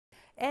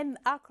And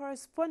our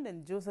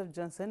correspondent, Joseph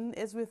Johnson,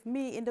 is with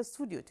me in the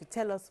studio to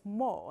tell us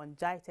more on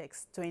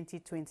GITEX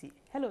 2020.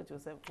 Hello,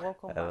 Joseph.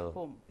 Welcome back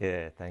home.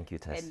 Yeah, thank you,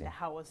 Tessie. And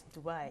how was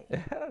Dubai?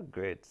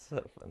 Great.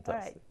 So fantastic. All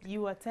right.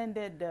 You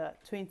attended the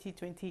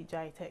 2020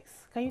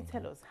 GITEX. Can you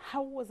tell us,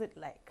 how was it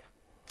like?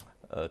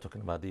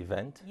 Talking about the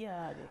event?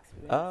 Yeah, the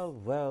experience.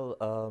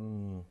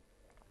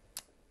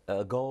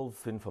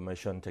 Gulf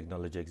Information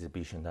Technology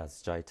Exhibition,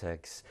 that's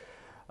GITEX,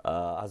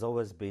 has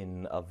always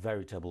been a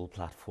veritable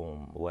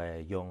platform where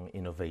young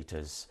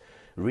innovators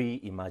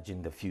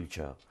reimagine the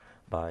future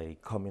by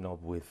coming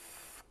up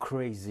with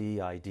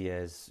crazy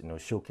ideas,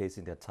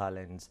 showcasing their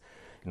talents,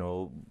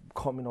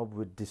 coming up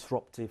with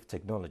disruptive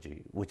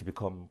technology, which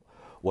become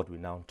what we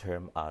now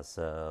term as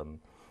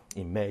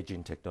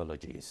emerging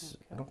technologies.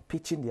 Okay.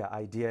 Pitching their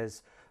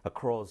ideas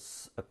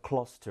across a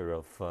cluster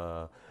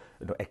of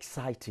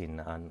exciting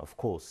and, of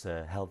course,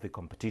 healthy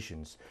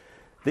competitions.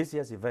 This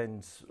year's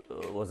event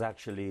was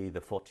actually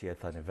the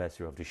 40th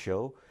anniversary of the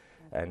show,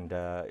 and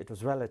it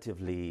was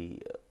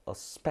relatively a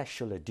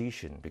special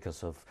edition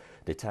because of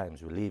the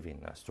times we live in.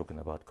 I was talking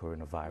about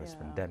coronavirus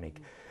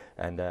pandemic,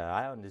 and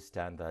I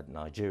understand that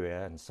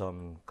Nigeria and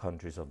some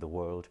countries of the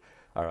world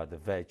are at the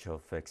verge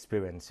of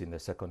experiencing the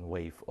second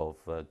wave of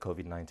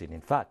COVID-19.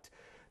 In fact,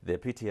 the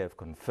PTF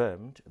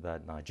confirmed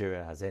that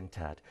Nigeria has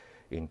entered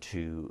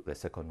into the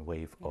second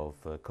wave of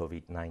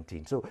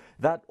COVID-19. So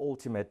that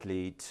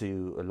ultimately,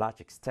 to a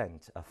large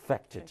extent,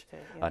 affected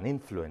and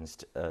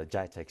influenced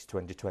GITEX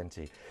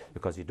 2020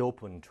 because it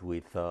opened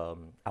with a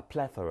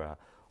plethora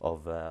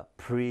of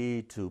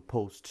pre to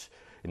post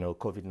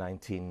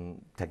COVID-19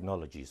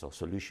 technologies or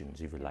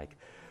solutions, if you like.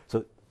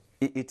 So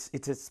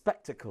it's a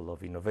spectacle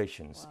of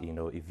innovations.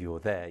 Wow. If you're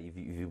there, if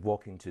you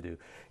walk into the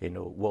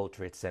World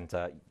Trade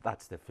Center,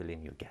 that's the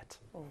feeling you get.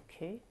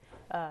 Okay.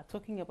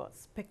 Talking about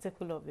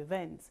spectacle of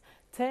events,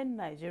 10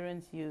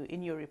 Nigerians,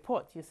 in your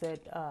report, you said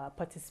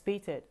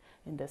participated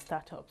in the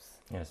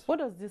startups. Yes. What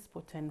does this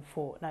portend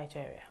for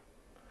Nigeria?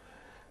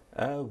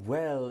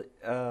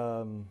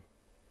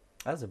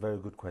 That's a very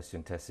good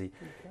question, Tessie.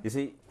 Okay. You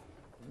see,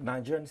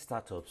 Nigerian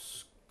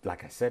startups,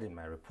 like I said in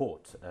my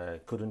report,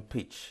 couldn't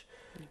pitch,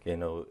 in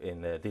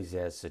this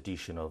year's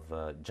edition of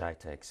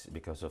GITEX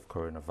because of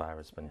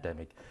coronavirus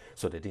pandemic.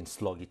 So they didn't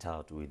slug it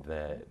out with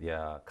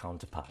their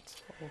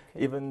counterparts.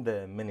 Okay. Even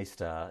the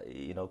minister,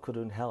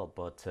 couldn't help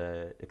but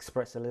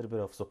express a little bit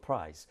of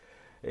surprise,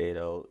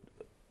 to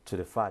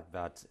the fact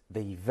that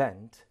the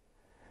event,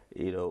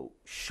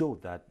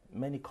 showed that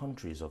many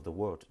countries of the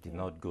world did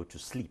not go to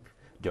sleep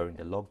during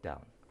the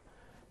lockdown.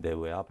 They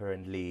were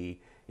apparently,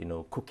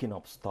 cooking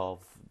up stuff.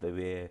 They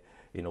were,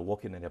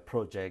 working on their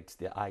projects,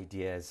 their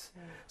ideas.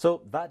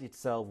 So that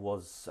itself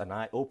was an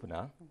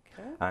eye-opener.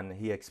 Okay. And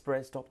he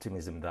expressed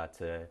optimism that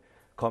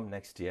come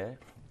next year,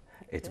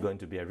 it's going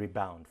to be a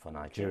rebound for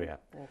Nigeria.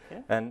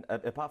 Okay. And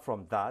apart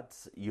from that,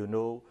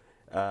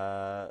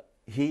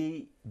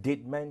 he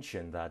did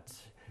mention that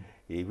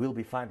he will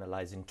be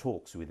finalizing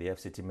talks with the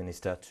FCT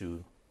minister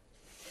to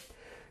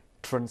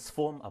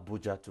transform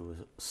Abuja to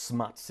a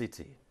smart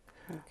city.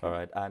 Okay. All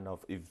right, and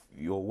if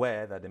you're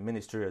aware that the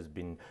ministry has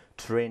been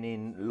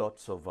training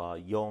lots of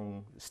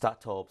young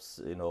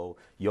startups,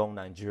 young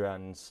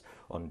Nigerians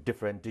on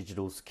different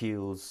digital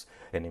skills,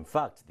 and in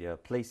fact, they are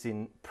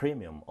placing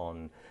premium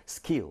on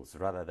skills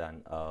rather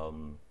than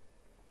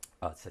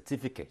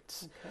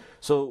certificates. Okay.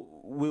 So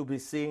we'll be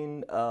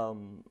seeing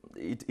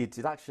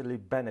it actually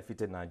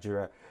benefited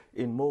Nigeria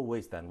in more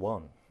ways than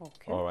one.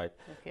 Okay. All right.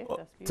 Okay.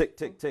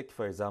 Take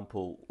for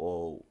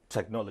example,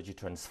 technology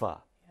transfer.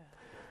 Yeah.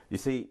 You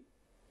see,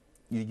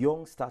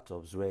 young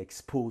startups were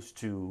exposed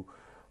to,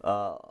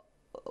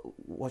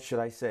 what should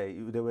I say?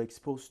 They were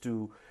exposed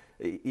to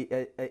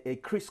a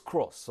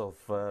crisscross of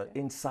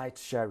insight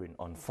sharing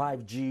on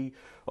 5G,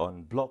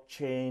 on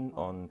blockchain,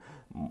 on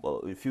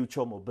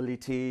future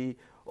mobility,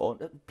 on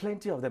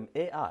plenty of them,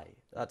 AI,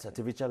 that's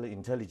artificial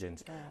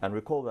intelligence. Yeah. And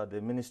recall that the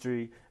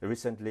ministry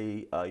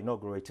recently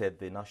inaugurated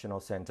the National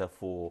Center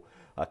for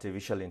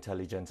Artificial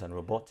Intelligence and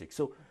Robotics.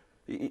 So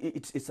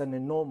it's an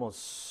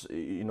enormous,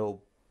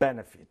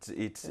 benefit.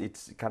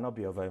 It cannot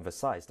be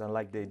overemphasized. And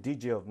like the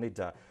DJ of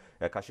NIDA,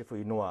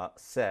 Kashifo Inoa,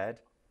 said,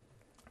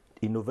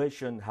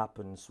 innovation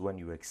happens when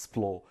you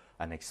explore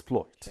and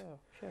exploit.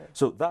 Sure.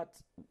 So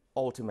that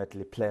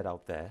ultimately played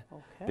out there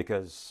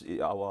because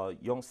our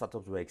young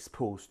startups were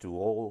exposed to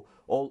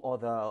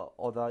all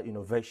other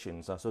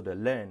innovations, and so they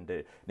learned,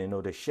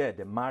 they shared,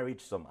 they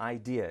married some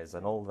ideas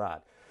and all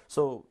that.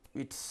 So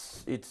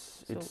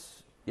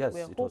yes,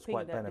 it was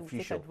quite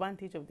beneficial. Take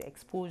advantage of the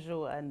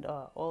exposure and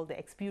all the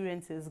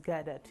experiences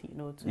gathered,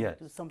 to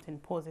do something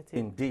positive.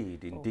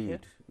 Indeed. Okay.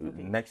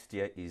 Next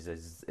year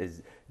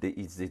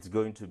it's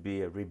going to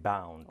be a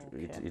rebound.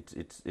 Okay.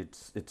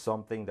 It's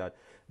something that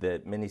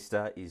the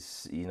minister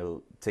is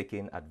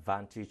taking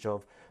advantage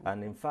of,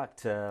 and in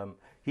fact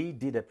he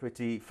did a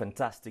pretty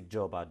fantastic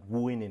job at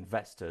wooing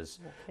investors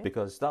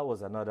because that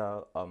was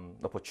another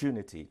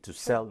opportunity to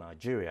sell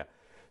Nigeria.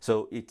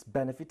 So it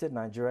benefited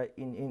Nigeria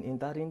in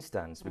that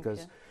instance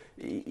because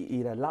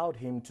it allowed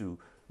him to,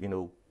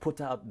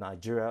 put out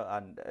Nigeria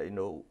and,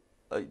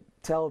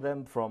 tell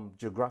them from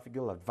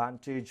geographical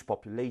advantage,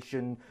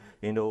 population,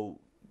 you know,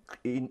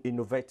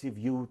 innovative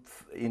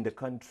youth in the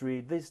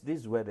country.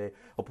 These were the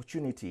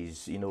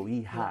opportunities, you know,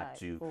 he had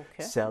to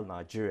sell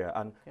Nigeria.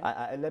 And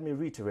let me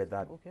reiterate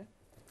that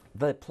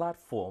the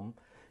platform,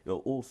 you know,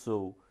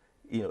 also,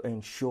 you know,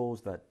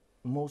 ensures that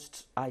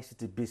most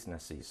ICT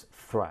businesses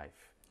thrive.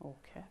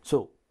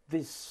 So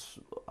this,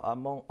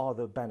 among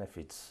other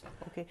benefits.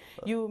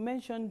 You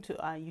mentioned,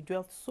 you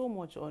dwelt so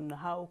much on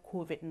how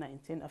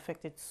COVID-19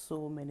 affected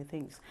so many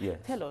things.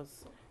 Tell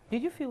us,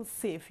 did you feel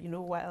safe, you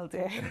know, while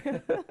there?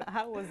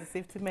 How was the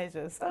safety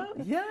measures?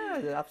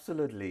 Yeah,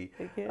 absolutely.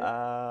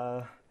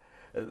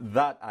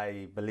 That,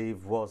 I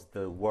believe, was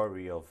the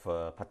worry of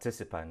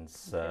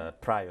participants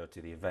prior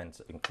to the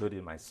event,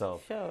 including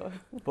myself.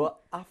 But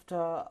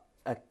after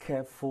a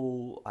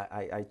careful,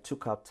 I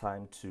took out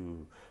time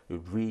to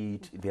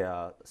read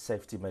their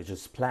safety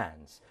measures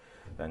plans,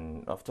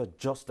 and after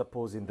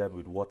juxtaposing them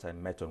with what I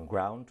met on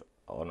ground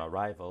on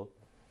arrival,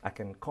 I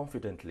can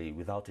confidently,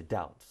 without a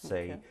doubt,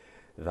 say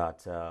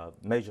that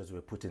measures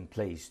were put in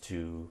place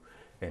to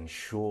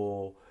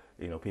ensure,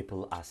 you know,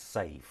 people are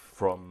safe,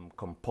 from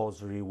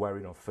compulsory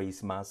wearing of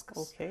face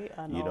masks,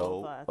 and you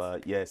know,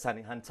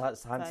 hand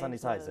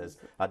sanitizers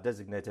at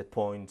designated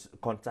points,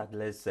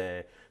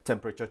 contactless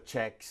temperature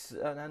checks,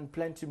 and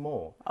plenty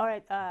more. All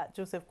right,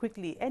 Joseph,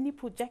 quickly, any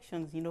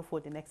projections, you know,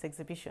 for the next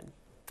exhibition?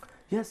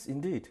 Yes,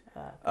 indeed.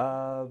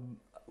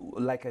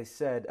 Like I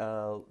said,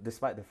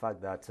 despite the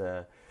fact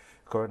that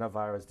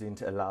coronavirus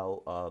didn't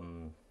allow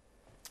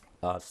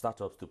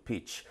startups to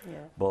pitch,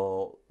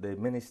 but the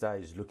minister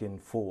is looking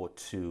forward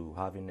to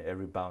having a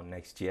rebound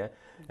next year.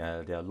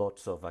 There are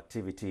lots of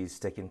activities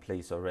taking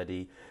place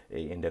already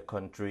in the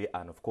country,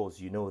 and of course,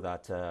 you know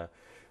that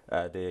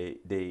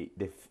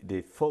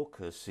the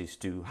focus is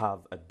to have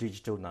a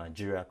digital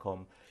Nigeria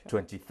come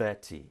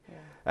 2030.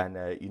 And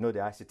you know, the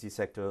ICT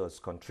sector has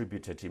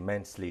contributed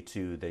immensely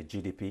to the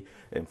GDP.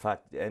 In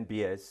fact, the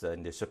NBS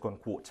in the second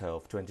quarter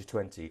of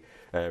 2020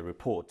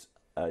 report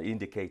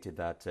indicated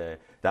that the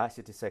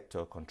ICT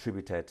sector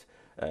contributed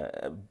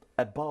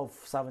above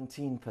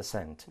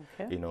 17%,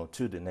 you know,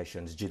 to the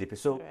nation's GDP.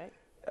 So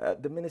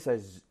the minister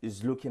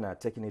is looking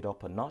at taking it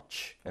up a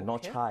notch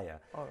higher.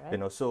 You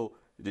know, so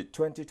the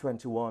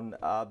 2021,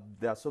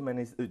 there are so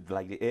many,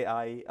 like the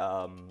AI,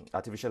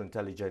 artificial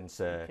intelligence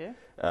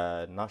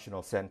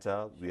national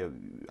center. We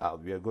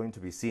are going to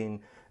be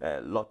seeing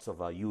lots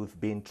of our youth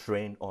being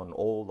trained on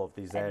all of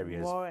these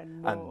areas,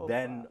 and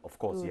then of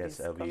course,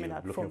 yes, I'll be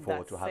looking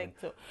forward to having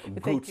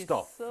good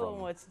stuff. Thank you so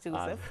much,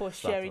 Joseph, for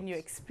sharing your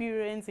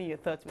experience and your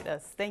thoughts with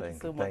us. Thank you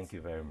so much. Thank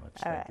you very much.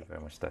 Thank you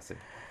very much, Tassie.